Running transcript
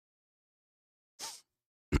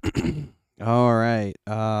All right.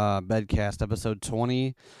 Bedcast episode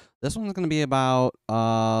 20. This one's going to be about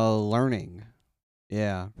learning.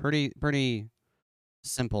 Yeah, pretty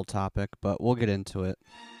simple topic, but we'll get into it.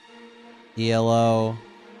 ELO,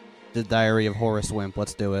 The Diary of Horace Wimp.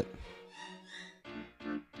 Let's do it.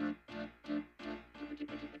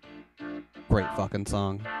 Great fucking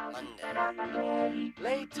song. Monday.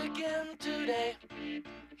 Late again today. He'd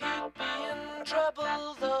be in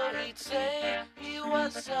trouble, though he'd say he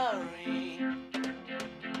was sorry.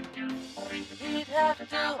 He'd have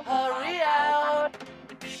to hurry out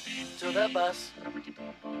to the bus.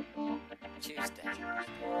 Tuesday.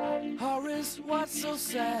 Horace was so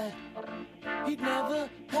sad. He'd never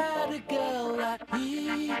had a girl that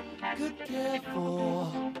he could care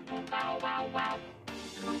for.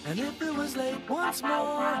 And if it was late once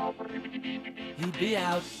more, he'd be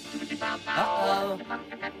out. Uh-oh.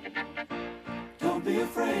 Don't be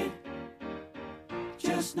afraid.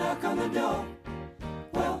 Just knock on the door.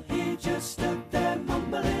 Well, he just stood there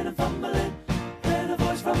mumbling and fumbling. Then a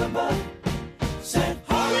voice from above said,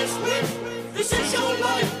 Horace Wimp, this is your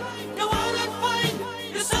life. Go out and find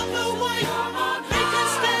yourself a wife. Make a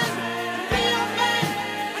stand, be a man,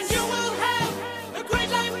 and you will have a great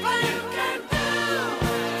life plan. You can do it.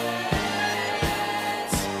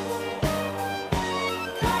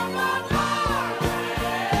 Come on, Horace.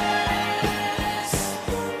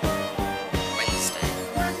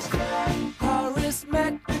 Horace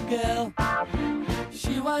met the girl.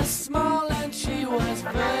 She was small and she was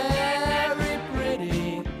very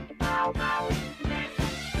pretty.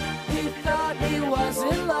 He thought he was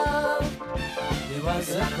in love. He was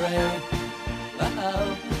afraid.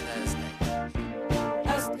 Uh-oh.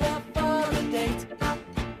 Asked her for a date.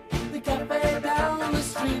 The cafe down the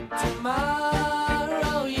street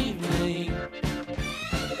tomorrow evening.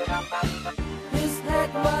 His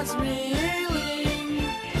head was reeling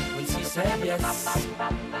when she said yes.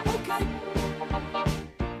 Okay.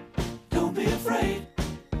 Don't be afraid.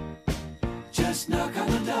 Just knock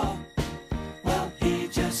on the door. Well, he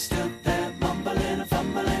just stood there mumbling and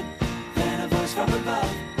fumbling. Then a voice from above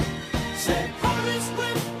said, Horace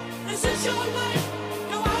Wimp, this is your life.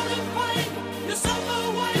 Go out and find yourself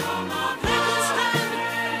a wife. Make a stand,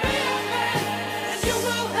 be a man, and you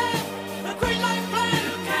will have a great life plan.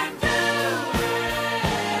 You can do it.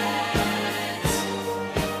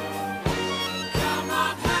 Come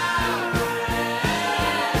on,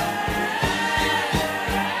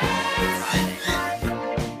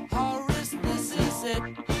 Horace, this is it.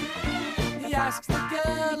 He asks the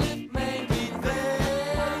girl if maybe they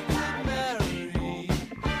could marry.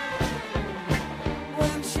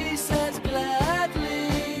 When she says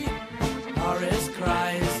gladly, Horace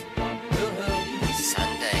cries.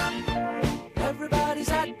 Sunday. Everybody's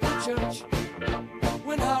at the church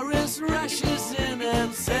when Horace rushes in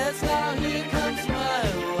and says, now here comes my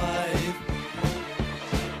wife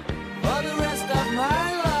for the rest of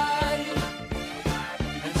my life.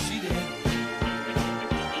 And she did.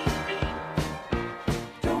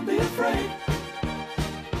 Don't be afraid.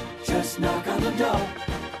 Just knock on the door.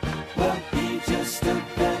 Well, he just stood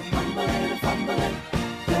there mumbling and fumbling.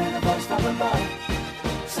 Then a voice from above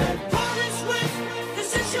said, Horace Wimp,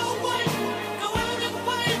 this is your wife. Go out and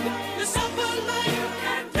find yourself a life.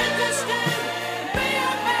 Take a stand, be a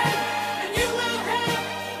man, and you will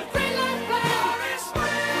have a great life plan. Horace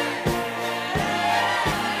Wimp.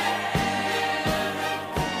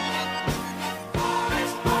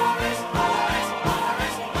 Horace, Horace, Horace,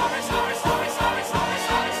 Horace, Horace, Horace, Horace, Horace, Horace,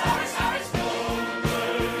 Horace, Horace, Horace.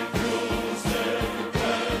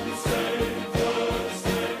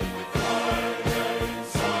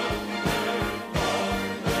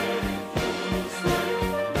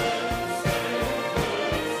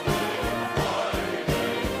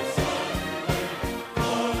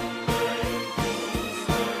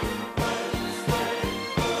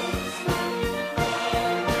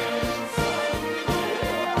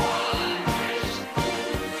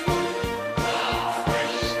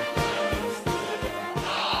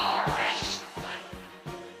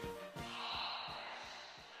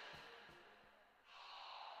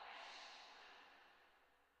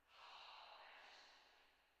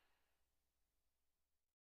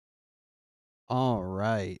 All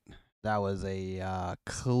right. That was a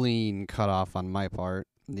clean cutoff on my part.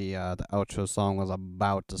 The outro song was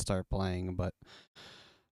about to start playing, but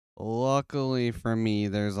luckily for me,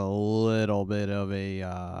 there's a little bit of a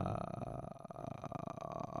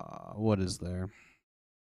what is there?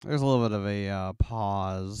 There's a little bit of a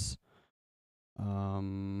pause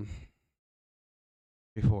um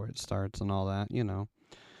before it starts and all that, you know.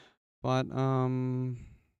 But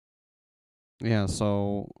yeah,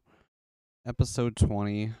 so episode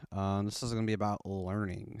 20. This is gonna be about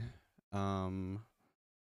learning. Um,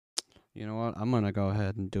 you know what? I'm gonna go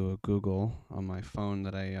ahead and do a Google on my phone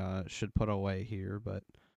that I should put away here, but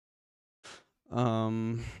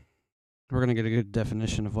um, we're gonna get a good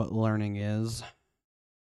definition of what learning is,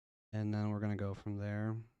 and then we're gonna go from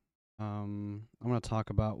there. I'm gonna talk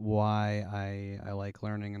about why I like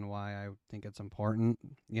learning and why I think it's important.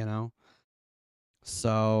 You know,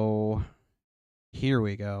 so here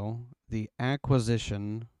we go. The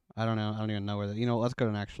acquisition. I don't know. I don't even know where that. Let's go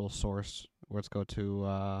to an actual source. Let's go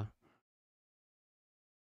to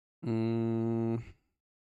mm,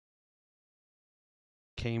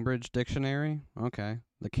 Cambridge Dictionary. Okay.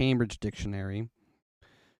 The Cambridge Dictionary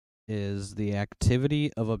is the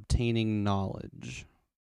activity of obtaining knowledge.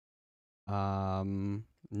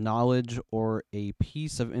 Knowledge or a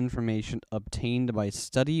piece of information obtained by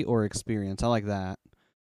study or experience. I like that.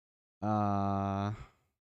 Uh,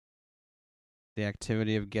 the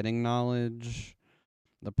activity of getting knowledge,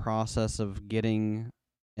 the process of getting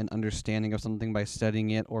an understanding of something by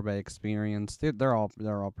studying it or by experience. They're all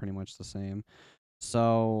pretty much the same.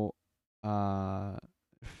 So, uh,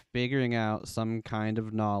 figuring out some kind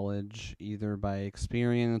of knowledge either by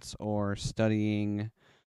experience or studying,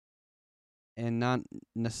 and not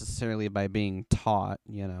necessarily by being taught.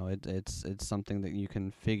 It's something that you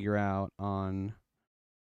can figure out on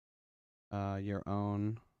your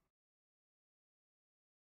own.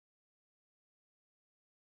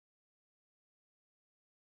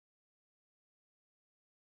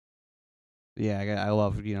 Yeah, I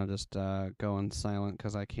love just going silent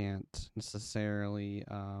because I can't necessarily.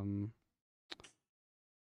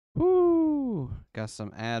 Whoo, got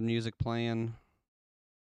some ad music playing.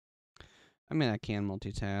 I mean, I can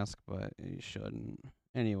multitask, but you shouldn't.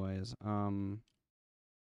 Anyways, now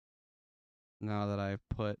that I've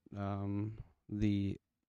put the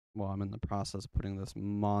I'm in the process of putting this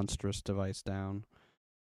monstrous device down.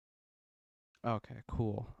 Okay,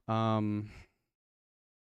 cool.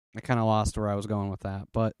 I kind of lost where I was going with that,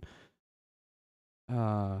 but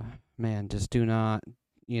uh, man, just do not.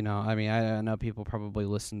 I mean, I know people probably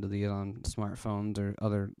listen to these on smartphones or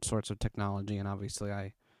other sorts of technology, and obviously,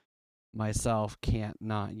 I myself can't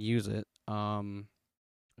not use it. And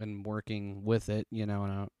working with it, on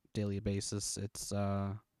a daily basis, it's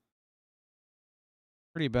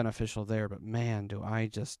pretty beneficial there. But man, do I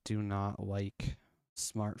just do not like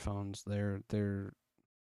smartphones. They're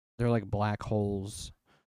like black holes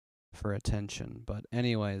for attention. But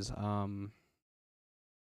anyways,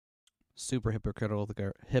 super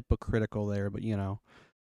hypocritical there, but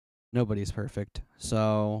nobody's perfect.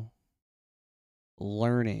 So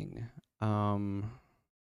learning. Um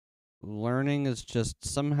learning is just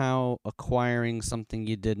somehow acquiring something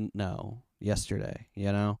you didn't know yesterday.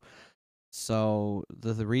 So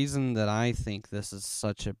the reason that I think this is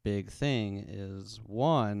such a big thing is,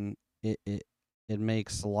 one, it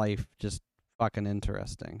makes life just fucking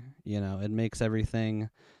interesting. It makes everything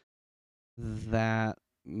that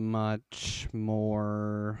much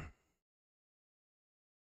more.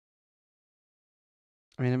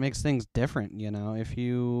 I mean, it makes things different. If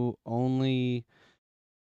you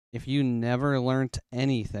never learnt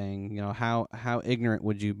anything, how ignorant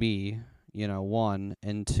would you be? One,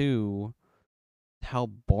 and two, how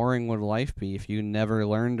boring would life be if you never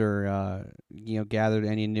learned or gathered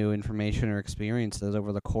any new information or experiences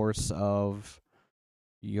over the course of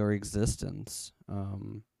your existence.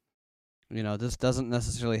 This doesn't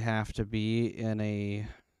necessarily have to be in a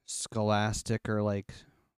scholastic or like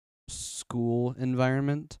school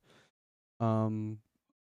environment. Um,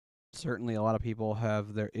 Certainly, a lot of people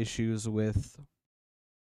have their issues with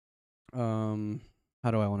um,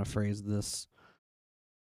 how do I want to phrase this?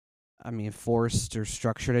 I mean, forced or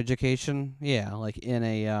structured education. Yeah, like in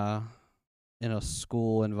a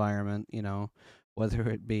school environment, whether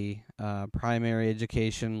it be primary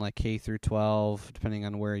education like K through 12, depending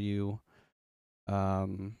on where you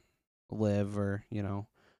um live or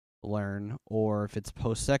learn, or if it's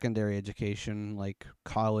post secondary education like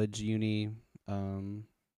college, uni, um,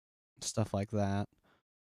 stuff like that.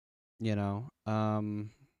 You know,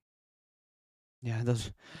 yeah,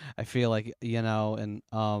 those I feel like and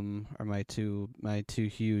are my two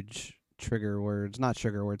huge trigger words, not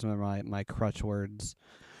trigger words, but my crutch words.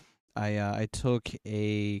 I took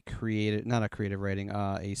a creative, not a creative writing,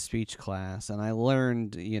 a speech class, and I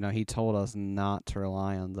learned, he told us not to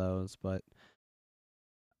rely on those, but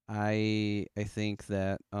I think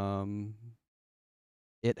that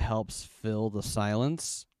it helps fill the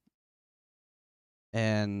silence,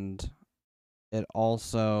 and it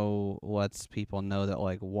also lets people know that,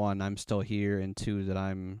 like, one, I'm still here, and two, that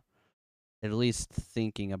I'm at least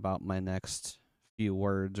thinking about my next few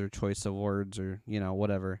words or choice of words or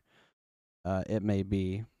whatever it may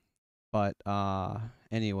be. But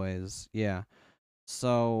anyways, yeah.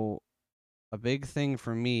 So a big thing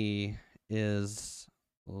for me is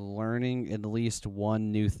learning at least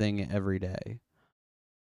one new thing every day.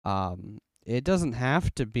 It doesn't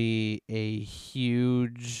have to be a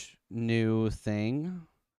huge new thing.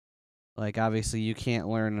 Like obviously you can't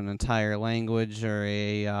learn an entire language or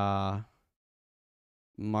a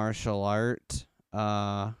martial art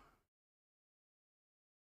uh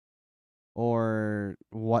or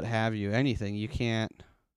what have you, anything. You can't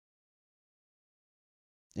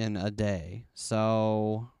in a day.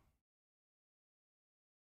 So,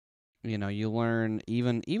 you learn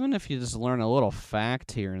even if you just learn a little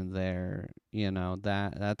fact here and there,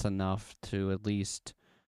 that's enough to at least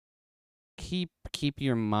keep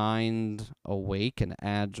your mind awake and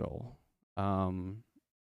agile.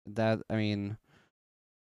 That I mean,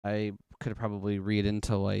 I could probably read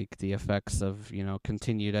into like the effects of,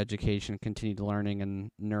 continued education, continued learning and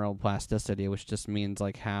neuroplasticity, which just means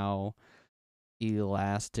like how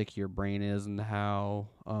elastic your brain is and how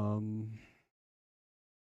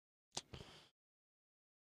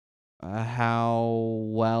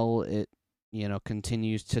well it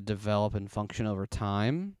continues to develop and function over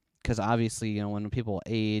time. Because obviously, when people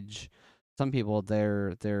age, some people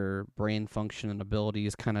their brain function and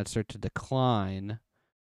abilities kind of start to decline.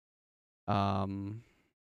 Um,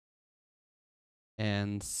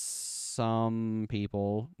 and some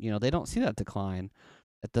people, they don't see that decline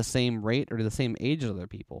at the same rate or the same age as other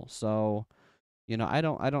people. So, I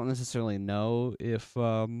don't necessarily know if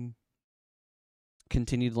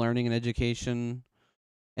continued learning and education,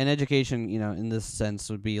 in this sense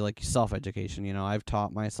would be like self-education. I've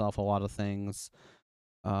taught myself a lot of things.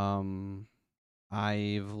 Um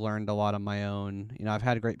I've learned a lot on my own. I've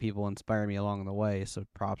had great people inspire me along the way, so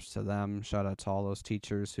props to them. Shout out to all those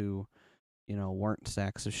teachers who, weren't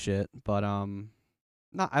sacks of shit, but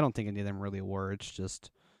not I don't think any of them really were. It's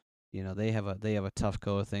just, they have a tough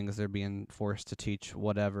go of things. They're being forced to teach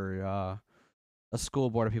whatever a school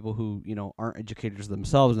board of people who, aren't educators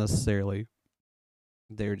themselves necessarily.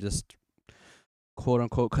 They're just quote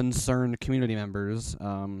unquote concerned community members,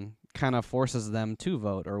 kind of forces them to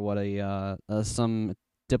vote, or what some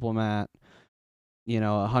diplomat,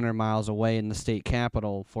 100 miles away in the state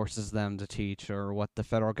capital forces them to teach, or what the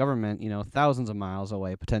federal government, thousands of miles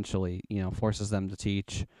away potentially, forces them to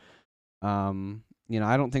teach. I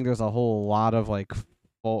don't think there's a whole lot of like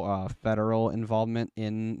full federal involvement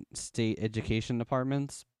in state education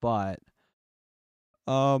departments, but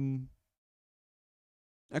um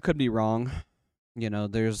I could be wrong.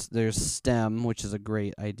 There's STEM, which is a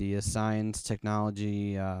great idea: science,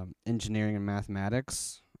 technology, engineering, and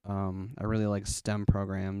mathematics. I really like STEM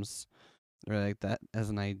programs. I really like that as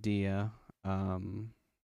an idea. Um,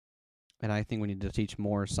 and I think we need to teach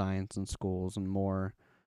more science in schools and more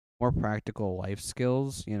practical life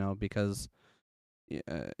skills. Because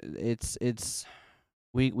it's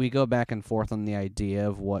we go back and forth on the idea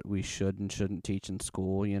of what we should and shouldn't teach in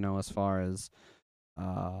school. As far as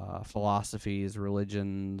philosophies,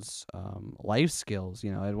 religions, life skills.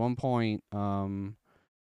 At one point,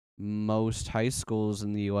 most high schools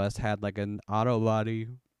in the U.S. had like an auto body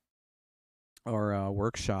or a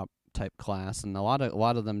workshop type class, and a lot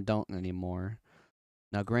of them don't anymore.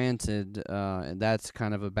 Now, granted, that's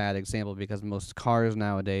kind of a bad example because most cars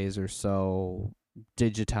nowadays are so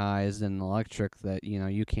digitized and electric that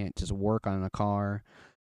you can't just work on a car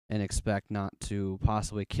and expect not to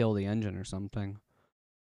possibly kill the engine or something.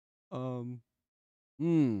 Um,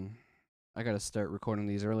 I gotta start recording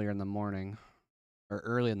these earlier in the morning or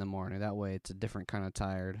early in the morning. That way, it's a different kind of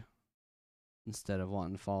tired. Instead of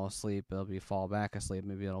wanting to fall asleep, it'll be fall back asleep.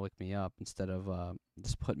 Maybe it'll wake me up instead of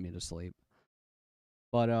just putting me to sleep.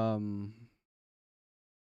 But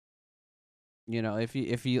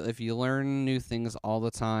if you learn new things all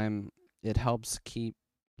the time, it helps keep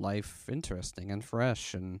life interesting and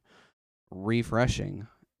fresh and refreshing.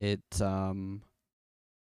 It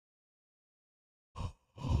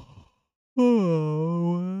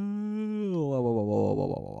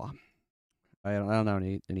I don't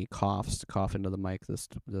know any coughs to cough into the mic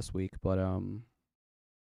this week, but I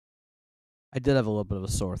did have a little bit of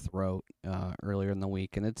a sore throat earlier in the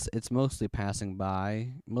week, and it's mostly passing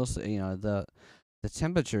by. Mostly, the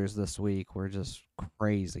temperatures this week were just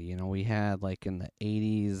crazy. We had like in the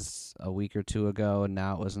 80s a week or two ago, and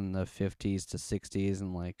now it was in the 50s to 60s,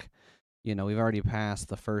 and like we've already passed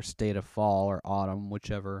the first state of fall or autumn,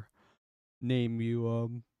 whichever name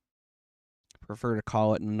you prefer to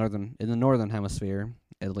call it in the northern hemisphere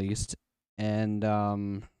at least. And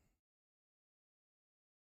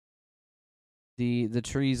the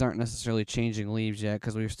trees aren't necessarily changing leaves yet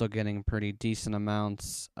because we're still getting pretty decent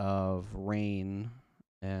amounts of rain,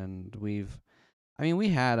 and we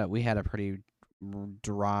had a pretty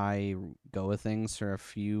dry go of things for a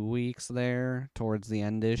few weeks there towards the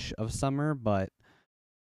endish of summer, but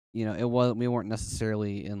we weren't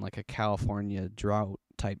necessarily in like a California drought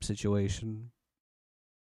type situation.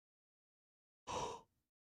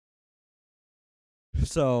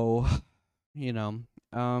 So, you know,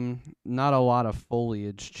 not a lot of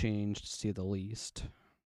foliage change to see the least,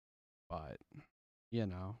 but you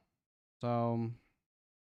know, so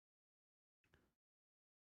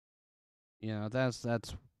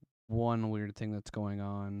that's one weird thing that's going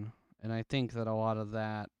on, and I think that a lot of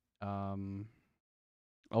that, um,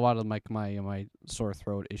 a lot of my sore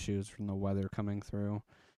throat issues from the weather coming through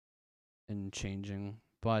and changing,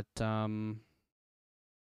 but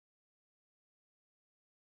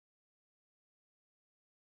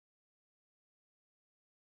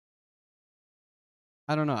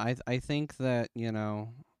I don't know. I think that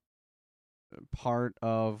part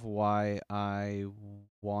of why I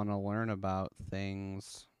want to learn about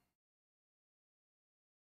things.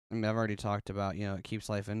 I mean, I've already talked about, it keeps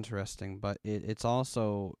life interesting, but it's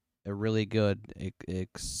also a really good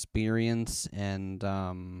experience and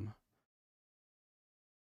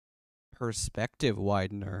perspective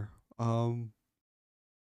widener. Um,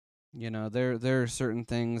 there are certain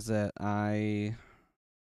things that I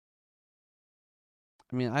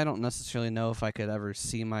mean, I don't necessarily know if I could ever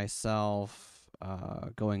see myself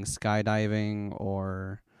going skydiving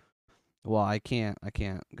or well, I can't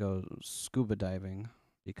go scuba diving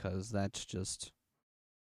because that's just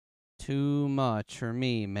too much for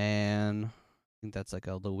me, man. I think that's like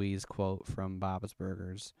a Louise quote from Bob's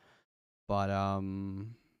Burgers. But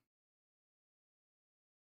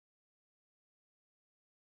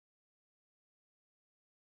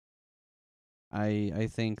I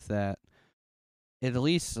think that at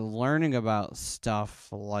least learning about stuff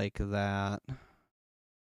like that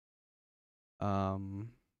um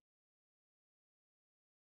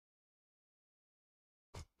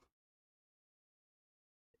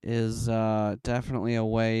is definitely a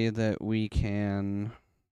way that we can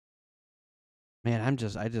man,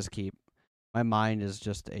 I just keep my mind is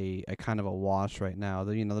just a kind of a wash right now.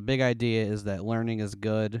 The big idea is that learning is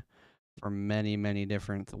good for many, many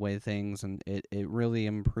different way things, and it really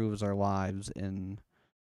improves our lives in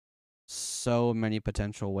so many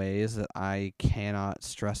potential ways that I cannot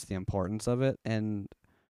stress the importance of it. And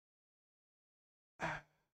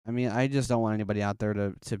I mean, I just don't want anybody out there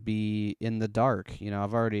to be in the dark.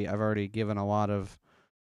 I've already given a lot of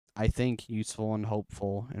I think useful and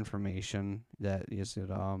hopeful information that is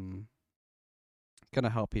gonna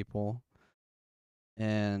help people,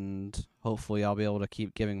 and hopefully I'll be able to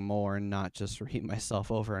keep giving more and not just repeat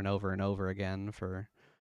myself over and over and over again for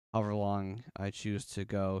however long I choose to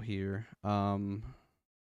go here.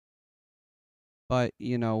 But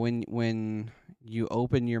when you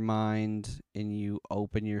open your mind and you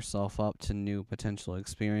open yourself up to new potential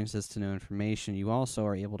experiences, to new information, you also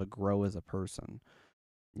are able to grow as a person.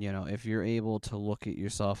 If you're able to look at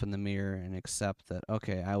yourself in the mirror and accept that,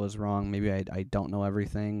 okay, I was wrong, maybe I don't know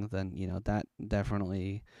everything, then that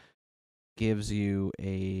definitely gives you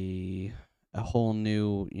a whole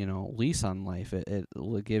new lease on life. It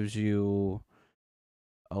gives you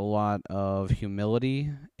a lot of humility.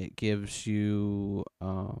 It gives you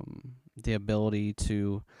the ability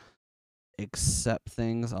to accept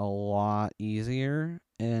things a lot easier,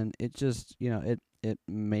 and it just it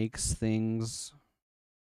makes things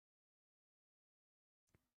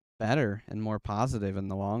better and more positive in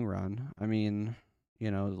the long run. I mean,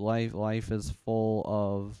 life is full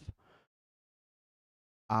of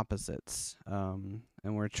opposites, and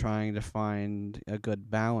we're trying to find a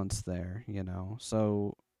good balance there.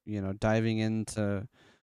 So diving into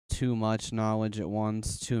too much knowledge at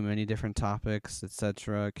once, too many different topics,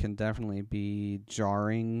 etc., can definitely be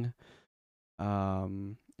jarring.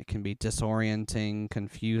 It can be disorienting,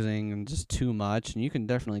 confusing, and just too much, and you can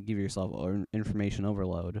definitely give yourself information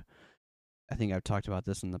overload. I think I've talked about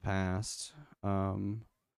this in the past.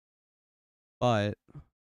 But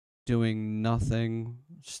doing nothing,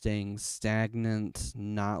 staying stagnant,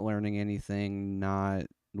 not learning anything, not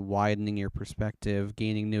widening your perspective,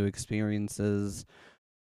 gaining new experiences,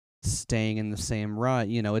 staying in the same rut,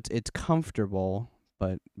 it's comfortable,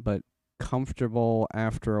 but comfortable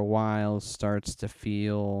after a while starts to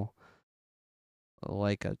feel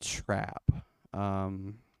like a trap.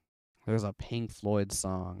 Um there's a Pink Floyd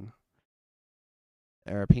song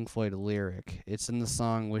or a Pink Floyd lyric. It's in the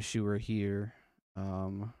song "Wish You Were Here."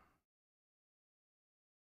 Um,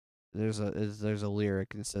 there's a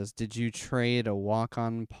lyric and it says, "Did you trade a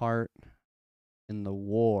walk-on part in the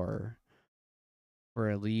war for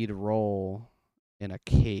a lead role in a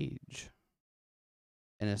cage?"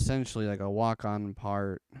 And essentially, like a walk-on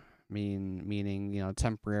part meaning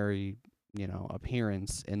temporary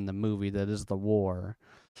appearance in the movie that is the war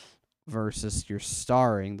versus you're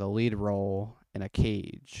starring the lead role in a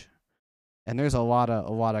cage. And there's a lot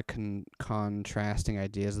of contrasting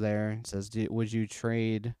ideas there. It says, would you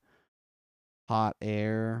trade hot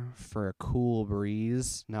air for a cool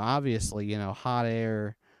breeze? Now, obviously, hot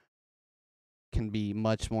air can be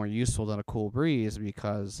much more useful than a cool breeze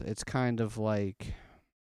because it's kind of like,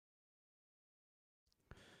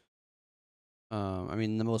 I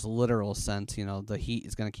mean, in the most literal sense, the heat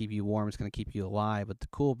is going to keep you warm, it's going to keep you alive, but the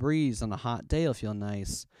cool breeze on a hot day will feel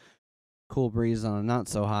nice. Cool breeze on a not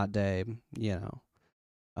so hot day, you know.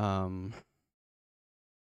 Um,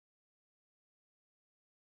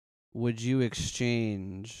 would you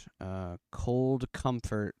exchange cold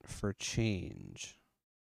comfort for change?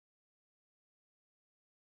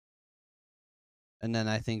 And then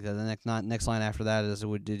I think that the next line after that is,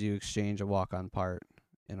 did you exchange a walk on part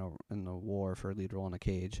in the war for a lead role in a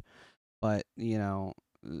cage? But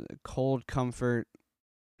cold comfort,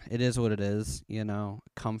 it is what it is.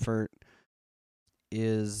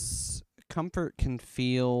 Comfort can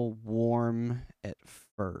feel warm at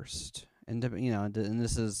first, and and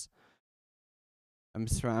this is I'm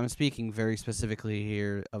speaking very specifically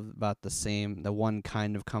here about the one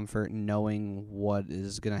kind of comfort, knowing what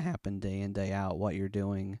is going to happen day in, day out, what you're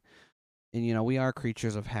doing. And, we are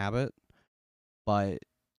creatures of habit, but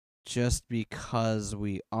just because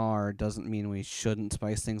we are doesn't mean we shouldn't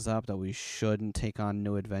spice things up, that we shouldn't take on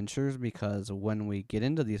new adventures, because when we get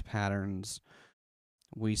into these patterns,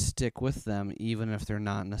 we stick with them even if they're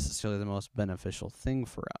not necessarily the most beneficial thing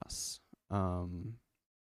for us.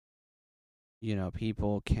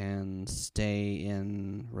 People can stay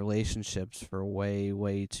in relationships for way,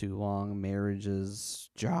 way too long,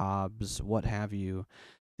 marriages, jobs, what have you,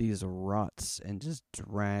 these ruts, and just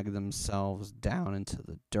drag themselves down into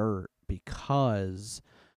the dirt because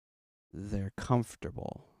they're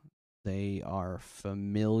comfortable. They are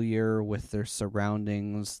familiar with their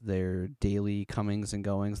surroundings, their daily comings and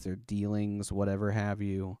goings, their dealings, whatever have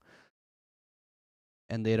you,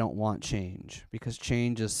 and they don't want change because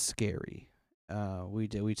change is scary.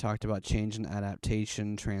 We talked about change and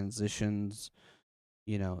adaptation, transitions.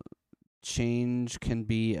 You know, change can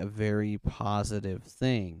be a very positive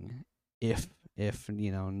thing if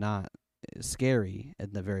not scary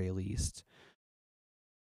at the very least.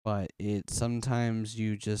 But it sometimes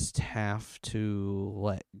you just have to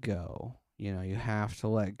let go. You have to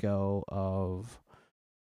let go of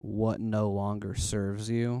what no longer serves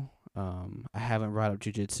you. I haven't brought up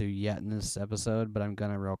jujitsu yet in this episode, but I'm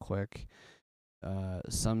gonna real quick.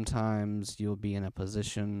 Sometimes you'll be in a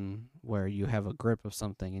position where you have a grip of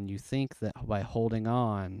something and you think that by holding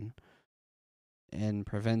on and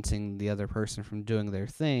preventing the other person from doing their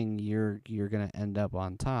thing, you're going to end up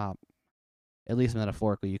on top. At least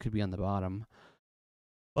metaphorically, you could be on the bottom.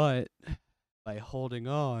 But by holding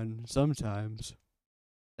on, sometimes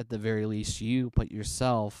at the very least you put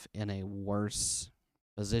yourself in a worse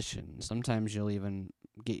position. Sometimes you'll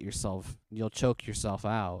choke yourself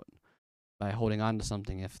out by holding on to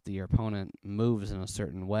something if your opponent moves in a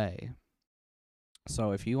certain way.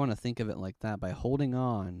 So if you want to think of it like that, by holding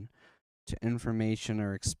on to information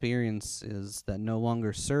or experiences that no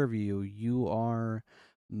longer serve you, you are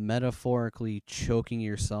metaphorically choking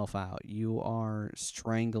yourself out. You are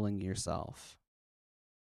strangling yourself.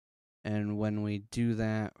 And when we do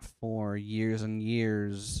that for years and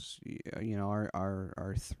years,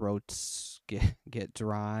 our throats get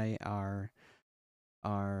dry, our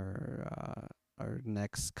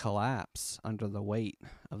necks collapse under the weight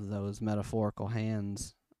of those metaphorical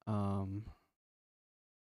hands. And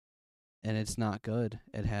it's not good.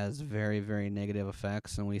 It has very, very negative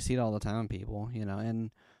effects, and we see it all the time, people,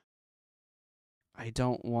 and I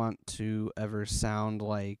don't want to ever sound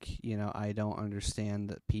like, I don't understand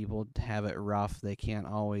that people have it rough. They can't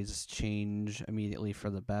always change immediately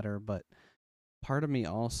for the better, but part of me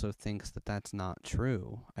also thinks that that's not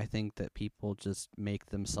true. I think that people just make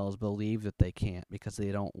themselves believe that they can't because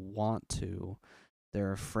they don't want to.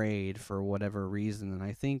 They're afraid for whatever reason. And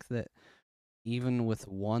I think that even with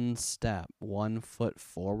one step, one foot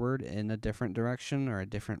forward in a different direction or a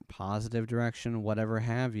different positive direction, whatever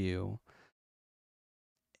have you,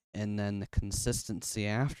 and then the consistency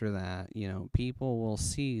after that, people will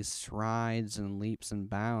see strides and leaps and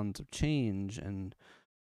bounds of change and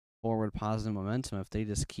forward positive momentum if they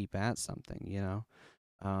just keep at something.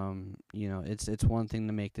 It's one thing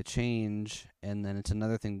to make the change, and then it's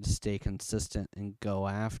another thing to stay consistent and go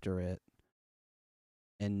after it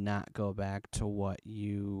and not go back to what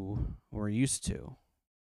you were used to.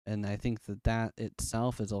 And I think that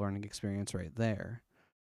itself is a learning experience right there.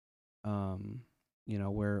 Um,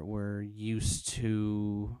 we're used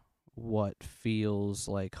to what feels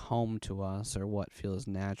like home to us or what feels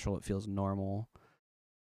natural, it feels normal.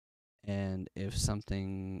 And if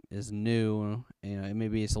something is new,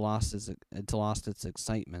 maybe it's lost its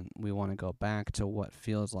excitement. We want to go back to what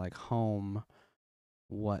feels like home,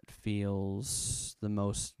 what feels the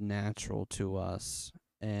most natural to us,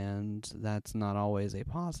 and that's not always a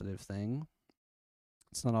positive thing.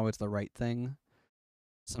 It's not always the right thing.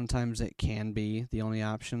 Sometimes it can be the only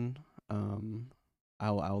option. Um,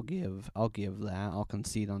 I'll give that. I'll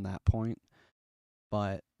concede on that point.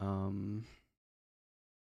 But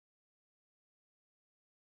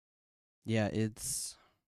yeah, it's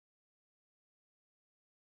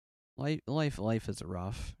life is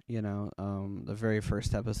rough. The very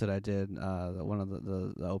first episode I did, one of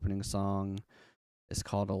the opening song is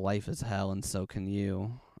called "A Life Is Hell and So Can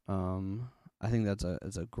You." I think it's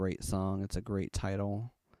a great song. It's a great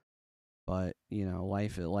title. But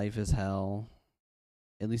life is hell.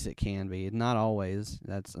 At least it can be. Not always.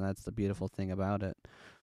 That's the beautiful thing about it.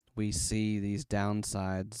 We see these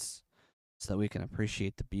downsides so that we can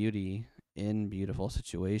appreciate the beauty in beautiful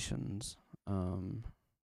situations. Um,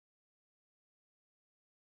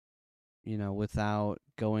 without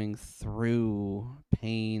going through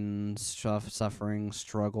pain, suffering,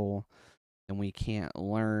 struggle, and we can't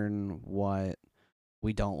learn what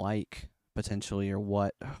we don't like potentially, or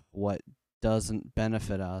what doesn't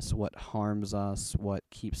benefit us, what harms us, what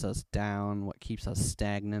keeps us down, what keeps us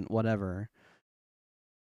stagnant, whatever.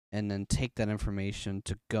 And then take that information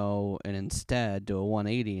to go and instead do a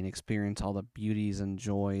 180 and experience all the beauties and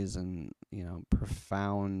joys and,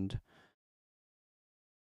 profound,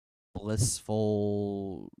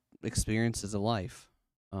 blissful experiences of life.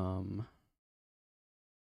 Um,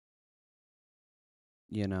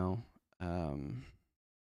 you know, um,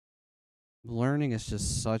 Learning is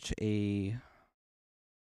just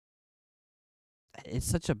it's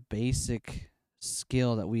such a basic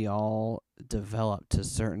skill that we all develop to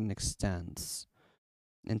certain extents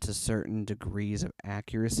and to certain degrees of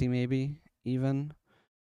accuracy, maybe even,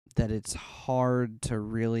 that it's hard to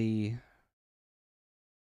really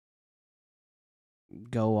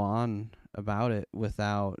go on about it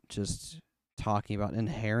without just talking about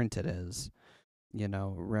inherent it is.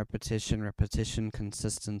 Repetition,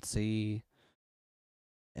 consistency,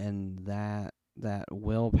 and that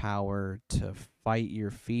willpower to fight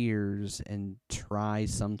your fears and try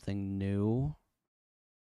something new.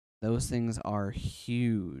 Those things are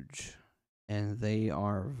huge, and they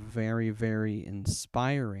are very, very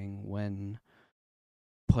inspiring when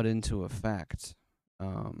put into effect.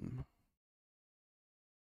 Um,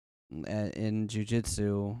 in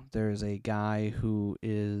jujitsu, there's a guy who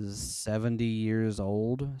is 70 years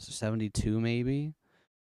old, 72 maybe,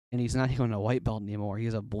 and he's not even a white belt anymore.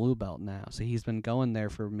 He's a blue belt now. So he's been going there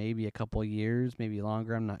for maybe a couple years, maybe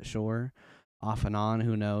longer, I'm not sure. Off and on,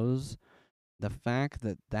 who knows? The fact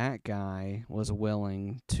that that guy was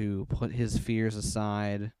willing to put his fears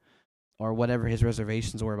aside, or whatever his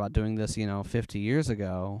reservations were about doing this, 50 years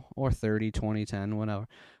ago, or 30, 20, 10,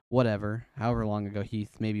 whatever, however long ago he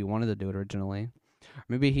maybe wanted to do it originally.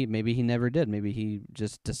 Maybe he never did. Maybe he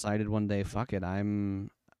just decided one day, fuck it,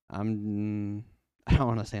 I'm I don't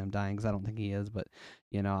want to say I'm dying because I don't think he is, but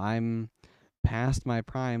I'm past my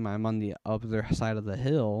prime. I'm on the other side of the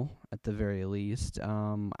hill at the very least.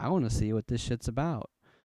 I want to see what this shit's about.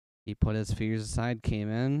 He put his fears aside,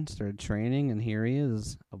 came in, started training, and here he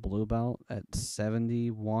is, a blue belt at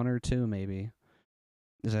 71 or 2, maybe.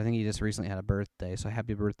 Because I think he just recently had a birthday, so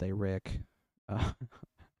happy birthday, Rick. Uh,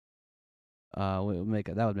 that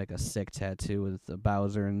would make a sick tattoo with a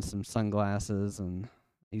Bowser and some sunglasses, and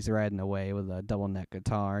he's riding away with a double neck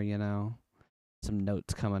guitar, some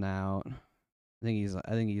notes coming out.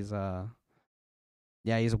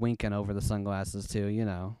 Yeah, he's winking over the sunglasses too,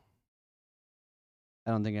 I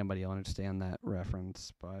don't think anybody will understand that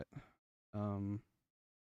reference, but um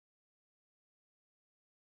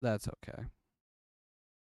that's okay.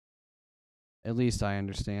 At least I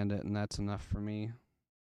understand it, and that's enough for me.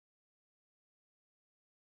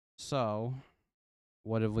 So,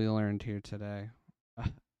 what have we learned here today?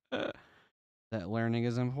 That learning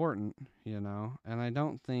is important, and I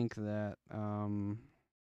don't think that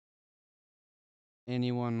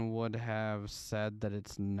anyone would have said that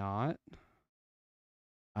it's not.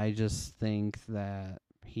 I just think that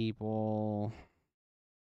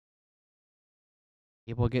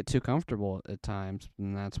people get too comfortable at times,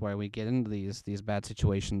 and that's why we get into these bad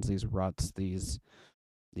situations, these ruts, these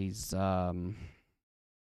um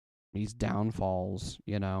these downfalls.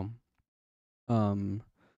 Um,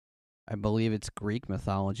 I believe it's Greek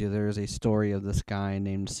mythology. There is a story of this guy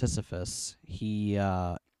named Sisyphus. He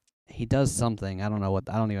does something. I don't know what.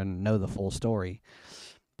 I don't even know the full story.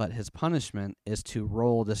 But his punishment is to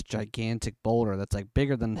roll this gigantic boulder that's like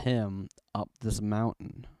bigger than him up this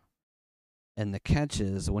mountain. And the catch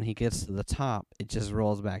is when he gets to the top, it just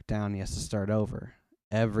rolls back down. He has to start over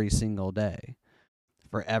every single day,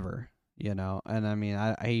 forever. And I mean,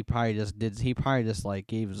 he probably just did. He probably just like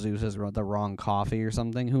gave Zeus the wrong coffee or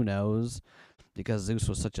something. Who knows? Because Zeus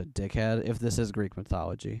was such a dickhead. If this is Greek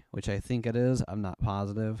mythology, which I think it is, I'm not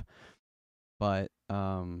positive. But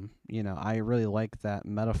I really like that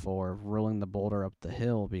metaphor of rolling the boulder up the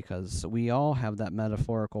hill, because we all have that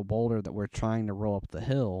metaphorical boulder that we're trying to roll up the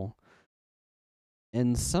hill.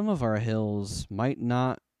 And some of our hills might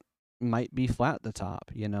be flat at the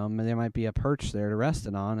top. There might be a perch there to rest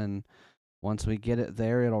it on, and once we get it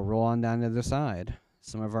there, it'll roll on down the other side.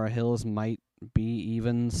 Some of our hills might be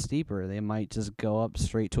even steeper. They might just go up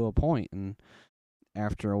straight to a point, and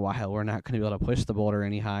after a while, we're not going to be able to push the boulder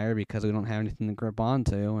any higher because we don't have anything to grip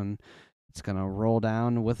onto, and it's going to roll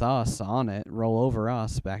down with us on it, roll over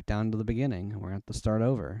us back down to the beginning. We're going to have to start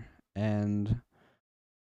over. And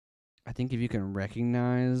I think if you can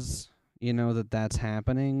recognize, that that's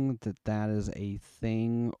happening, that is a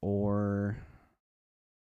thing, or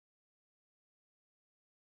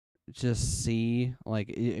just see,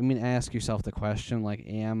 like, I mean, ask yourself the question, like,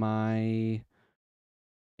 am I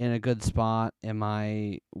in a good spot? Am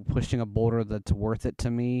I pushing a boulder that's worth it to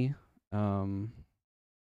me? Um,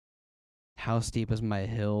 how steep is my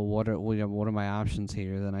hill? What are my options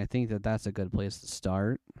here? Then I think that that's a good place to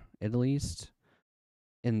start, at least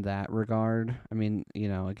in that regard. I mean,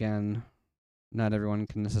 again, not everyone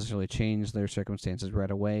can necessarily change their circumstances right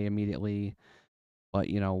away, immediately, but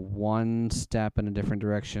one step in a different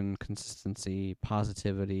direction, consistency,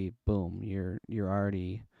 positivity, boom, you're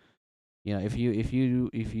already, if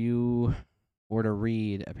you were to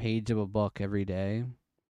read a page of a book every day,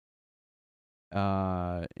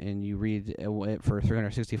 and you read it for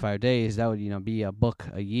 365 days, that would be a book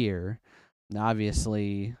a year. Now,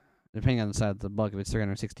 obviously, depending on the size of the book, if it's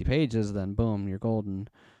 360 pages, then boom, you're golden.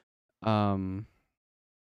 Um,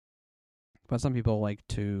 but some people like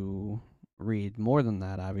to read more than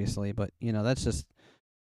that, obviously. But that's just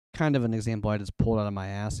kind of an example I just pulled out of my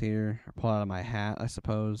ass here, or pulled out of my hat, I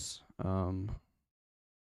suppose.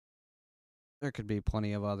 There could be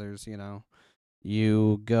plenty of others.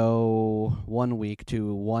 You go 1 week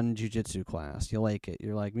to one jujitsu class. You like it.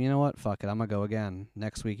 You're like, you know what? Fuck it. I'm gonna go again.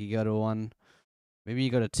 Next week you go to one. Maybe you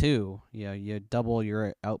go to two. You double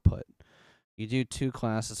your output. You do two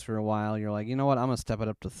classes for a while. You're like, you know what? I'm gonna step it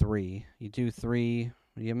up to three. You do three.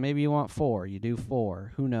 Maybe you want four. You do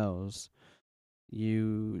four. Who knows?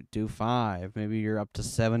 You do five. Maybe you're up to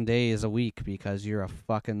 7 days a week because you're a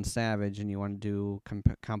fucking savage and you want to do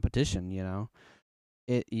competition. You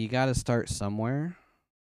got to start somewhere,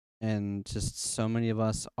 and just so many of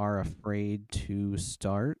us are afraid to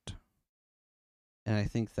start, and I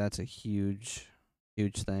think that's a huge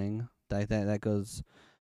thing. That goes,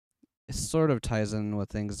 it sort of ties in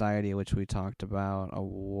with anxiety, which we talked about a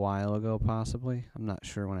while ago, possibly. I'm not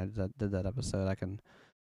sure when I did that episode. I can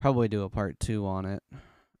probably do a part 2 on it.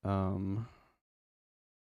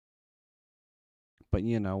 But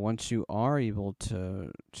once you are able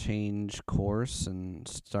to change course and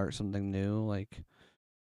start something new, like,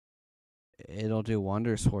 it'll do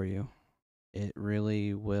wonders for you. It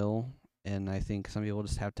really will. And I think some people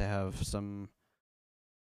just have to have some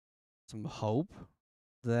hope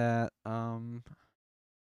that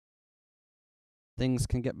things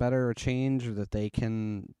can get better or change, or that they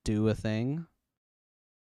can do a thing.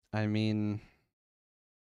 I mean,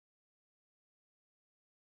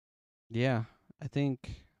 yeah, I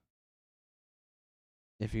think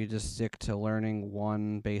if you just stick to learning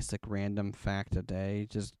one basic random fact a day,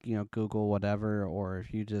 just, Google whatever, or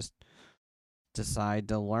if you just decide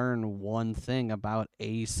to learn one thing about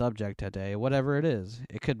a subject a day, whatever it is.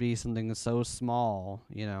 It could be something so small,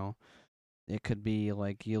 It could be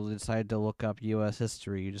like you decide to look up U.S.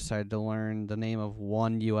 history. You decide to learn the name of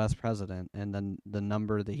one U.S. president and then the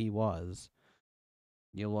number that he was.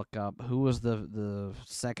 You look up who was the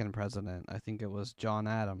second president. I think it was John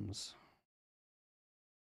Adams.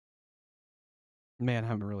 Man,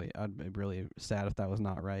 I'd be really sad if that was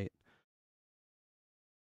not right.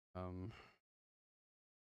 Um,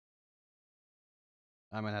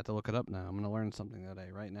 I might have to look it up now. I'm gonna learn something today,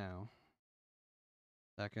 right now.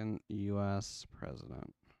 Second U.S.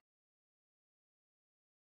 president.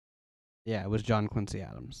 Yeah, it was John Quincy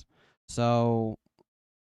Adams. So,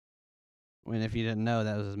 I mean, if you didn't know,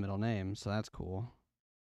 that was his middle name, so that's cool.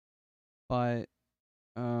 But,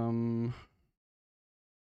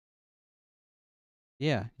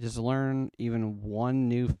 yeah, just learn even one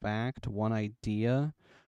new fact, one idea.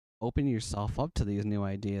 Open yourself up to these new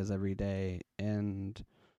ideas every day, and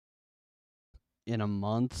in a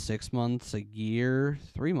month, 6 months, a year,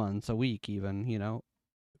 3 months, a week, even,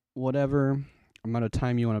 whatever amount of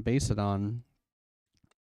time you want to base it on,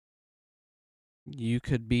 you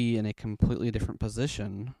could be in a completely different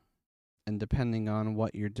position. And depending on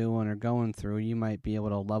what you're doing or going through, you might be able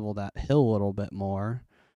to level that hill a little bit more.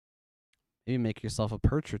 Maybe make yourself a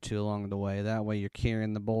perch or two along the way. That way you're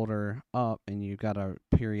carrying the boulder up and you've got a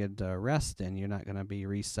period to rest in. You're not going to be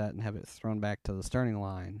reset and have it thrown back to the starting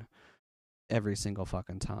line every single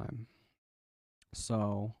fucking time.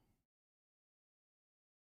 So,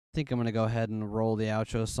 I think I'm going to go ahead and roll the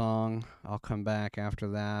outro song. I'll come back after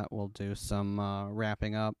that. We'll do some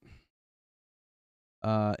wrapping up.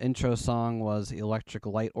 Intro song was Electric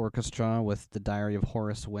Light Orchestra with The Diary of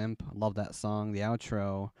Horace Wimp. Love that song. The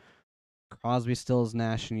outro, Crosby, Stills,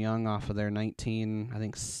 Nash & Young off of their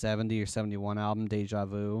 1970 or 71 album, Deja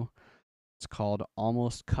Vu. It's called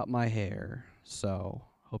Almost Cut My Hair. So,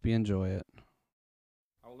 hope you enjoy it.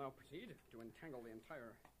 I will now proceed to entangle the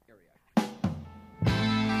entire area.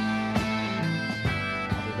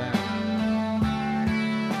 I'll be back.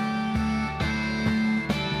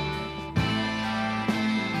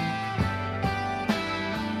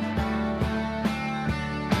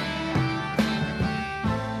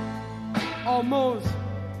 Almost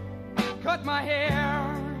cut my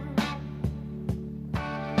hair.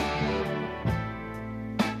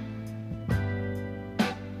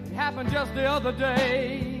 It happened just the other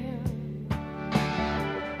day.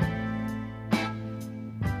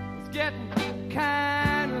 It's getting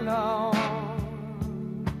kind of long.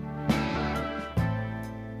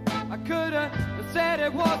 I could have said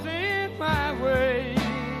it wasn't my way,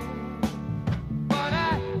 but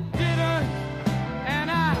I didn't,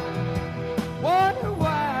 and I wonder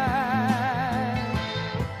why.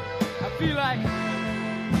 I feel like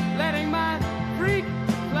letting my freak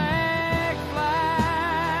flag fly.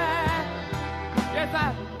 Yes,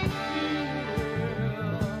 I feel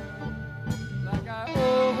like I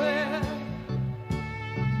owe it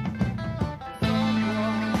to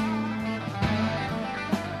someone.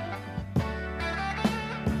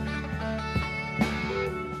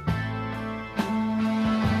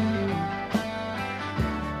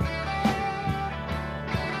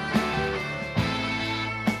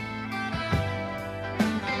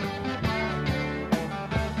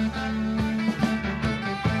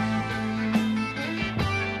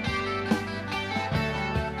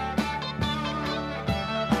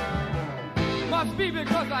 Must be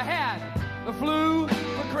because I had the flu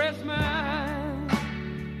for Christmas,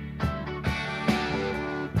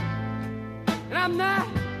 and I'm not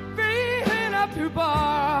feeling up to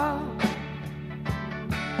bar.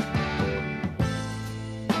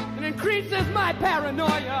 It increases my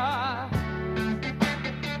paranoia,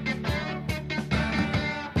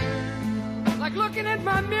 like looking at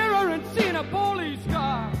my mirror and seeing a police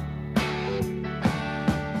car.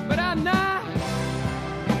 But I'm not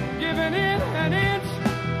giving in an inch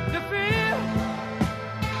to fear.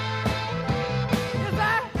 Yes, I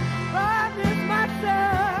promised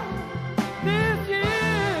myself this year.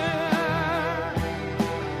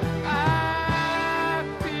 I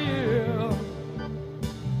feel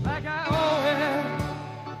like I owe it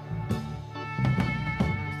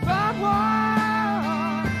someone.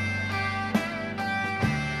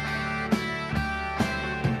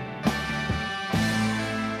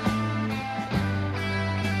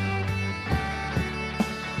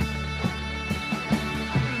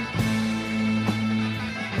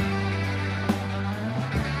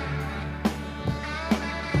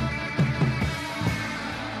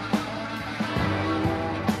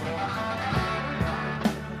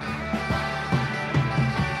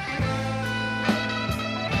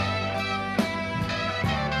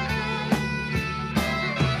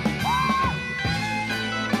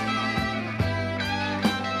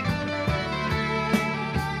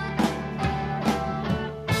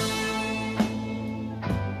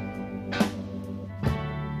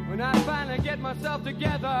 When I finally get myself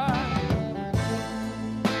together,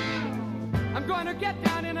 I'm going to get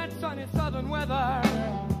down in that sunny southern weather,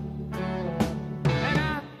 and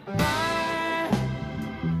I find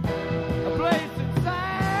a place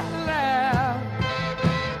inside left,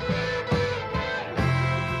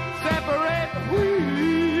 separate the wheat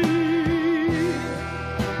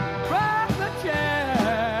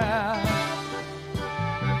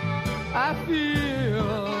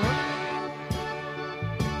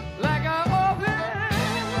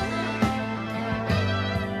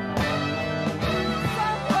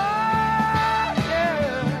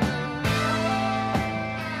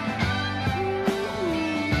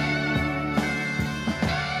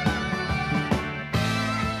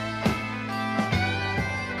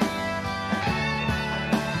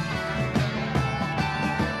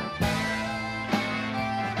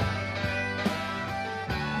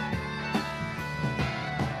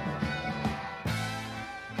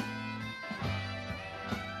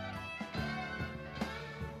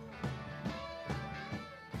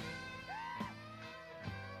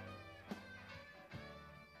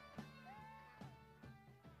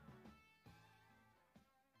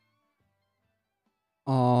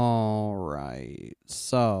right.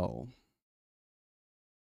 So,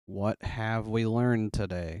 what have we learned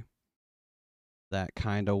today? That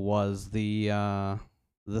kind of was the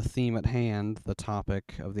theme at hand, the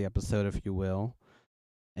topic of the episode, if you will.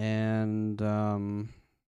 And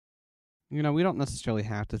we don't necessarily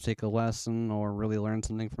have to take a lesson or really learn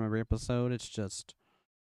something from every episode. It's just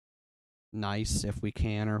nice if we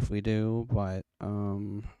can or if we do, but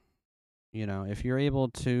if you're able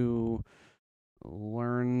to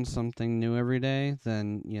learn something new every day,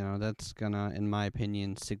 then that's gonna, in my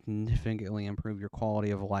opinion, significantly improve your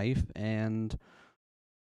quality of life and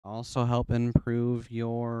also help improve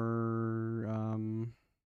your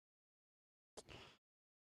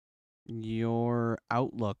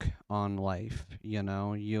outlook on life.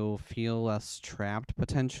 You'll feel less trapped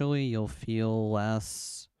potentially. You'll feel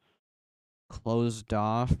less closed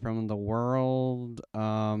off from the world,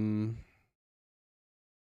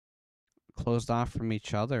 closed off from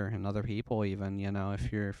each other and other people even,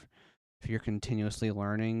 if you're continuously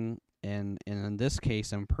learning and in this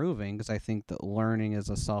case improving, because I think that learning is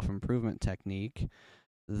a self-improvement technique,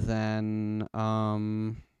 then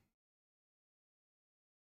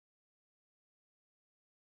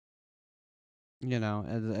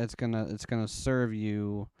it's gonna serve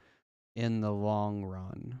you in the long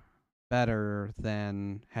run better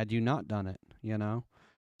than had you not done it.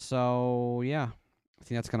 So yeah, I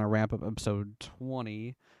think that's gonna wrap up episode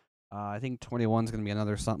 20. I think 21 is gonna be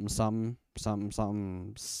another something something something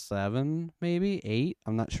something 7, maybe 8.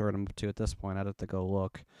 I'm not sure what I'm up to at this point. I'd have to go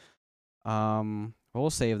look. We'll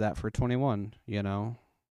save that for 21.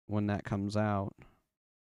 When that comes out.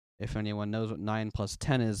 If anyone knows what 9 plus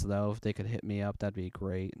 10 is, though, if they could hit me up, that'd be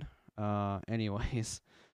great. Anyways,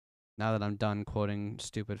 now that I'm done quoting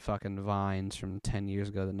stupid fucking vines from 10 years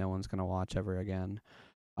ago that no one's gonna watch ever again.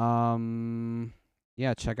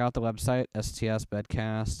 Yeah, check out the website,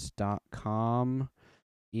 stsbedcast.com.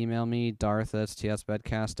 Email me,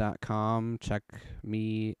 darth@stsbedcast.com. Check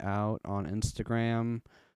me out on Instagram.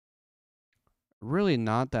 Really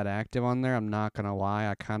not that active on there, I'm not gonna lie.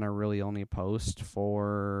 I kind of really only post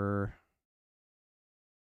for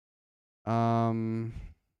episode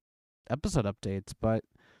updates, but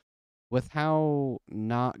with how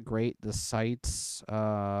not great the sites,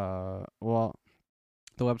 well,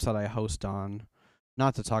 the website I host on,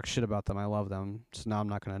 not to talk shit about them, I love them, so now I'm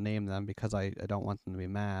not going to name them because I don't want them to be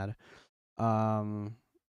mad. I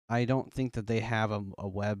don't think that they have a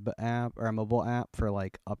web app or a mobile app for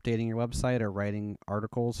like updating your website or writing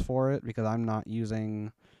articles for it, because I'm not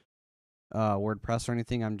using WordPress or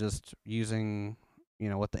anything. I'm just using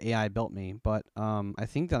what the AI built me. But I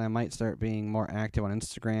think that I might start being more active on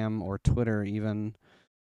Instagram or Twitter even,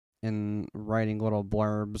 in writing little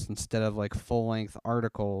blurbs instead of like full length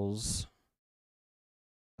articles.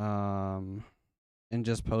 And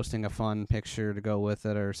just posting a fun picture to go with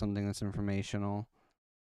it or something that's informational.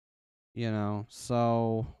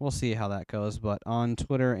 So we'll see how that goes. But on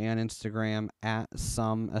Twitter and Instagram at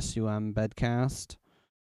SUM Bedcast.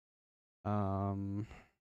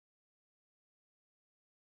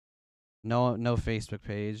 No Facebook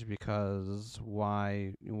page, because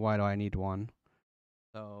why do I need one?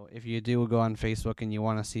 So if you do go on Facebook and you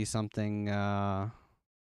want to see something,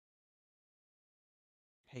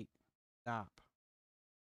 hey, stop.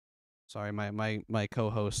 Sorry, my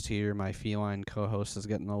co-host here, my feline co-host, is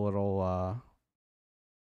getting a little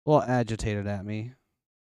agitated at me.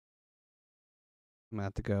 I'm gonna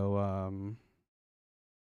have to go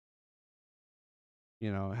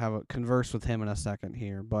have a converse with him in a second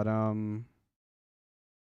here. But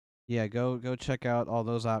yeah, go check out all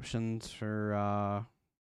those options for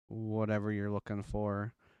whatever you're looking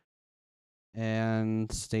for.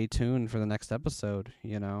 And stay tuned for the next episode,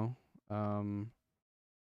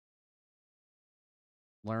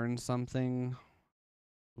 learn something,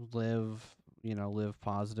 live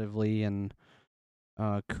positively and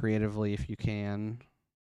creatively if you can.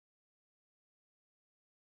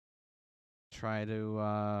 Try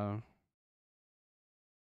to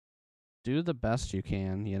do the best you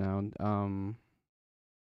can.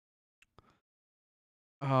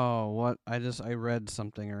 Oh, what I read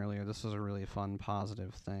something earlier. This is a really fun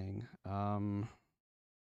positive thing.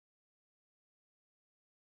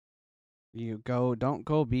 Don't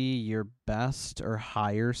go be your best or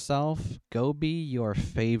higher self. Go be your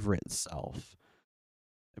favorite self.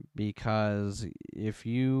 Because if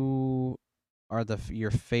you are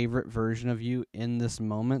your favorite version of you in this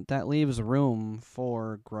moment, that leaves room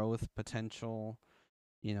for growth potential,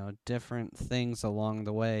 different things along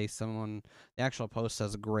the way. The actual post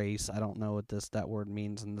says grace. I don't know what that word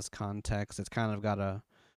means in this context. It's kind of got a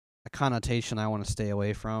connotation I want to stay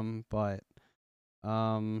away from, but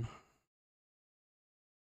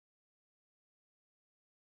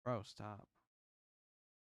Bro, stop.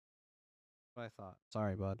 What I thought.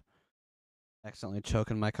 Sorry, bud. Accidentally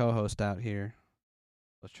choking my co-host out here.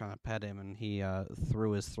 I was trying to pet him, and he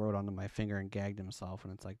threw his throat onto my finger and gagged himself.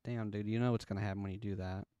 And it's like, damn, dude, you know what's gonna happen when you do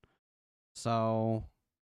that. So,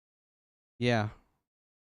 yeah.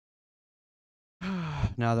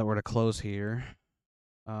 Now that we're to close here,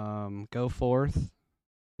 go forth,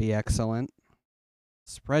 be excellent,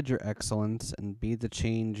 spread your excellence, and be the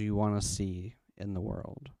change you want to see in the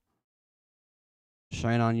world.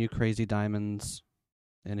 Shine on, you crazy diamonds.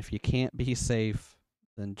 And if you can't be safe,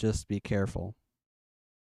 then just be careful.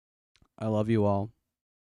 I love you all.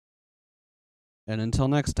 And until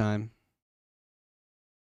next time,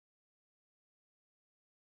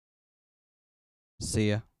 see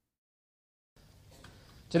ya.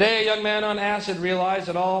 Today, a young man on acid realized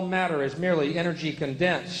that all matter is merely energy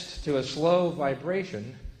condensed to a slow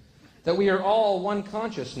vibration, that we are all one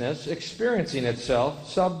consciousness experiencing itself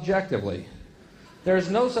subjectively. There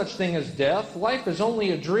is no such thing as death. Life is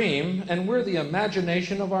only a dream, and we're the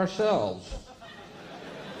imagination of ourselves.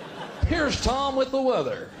 Here's Tom with the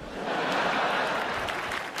weather.